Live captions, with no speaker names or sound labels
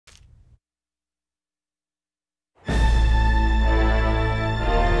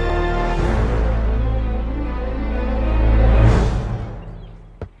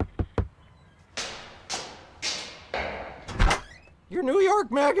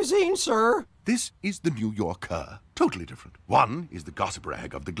York magazine, sir. This is the New Yorker. Totally different. One is the gossip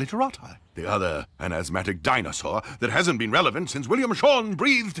rag of the glitterati. The other, an asthmatic dinosaur that hasn't been relevant since William Shawn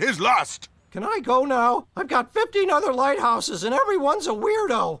breathed his last. Can I go now? I've got 15 other lighthouses and everyone's a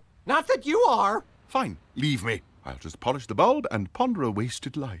weirdo. Not that you are. Fine, leave me. I'll just polish the bulb and ponder a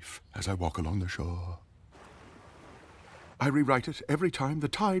wasted life as I walk along the shore. I rewrite it every time the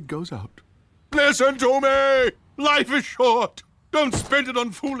tide goes out. Listen to me! Life is short. Don't spend it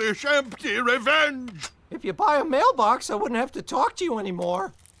on foolish, empty revenge. If you buy a mailbox, I wouldn't have to talk to you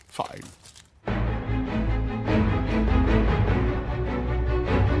anymore. Fine.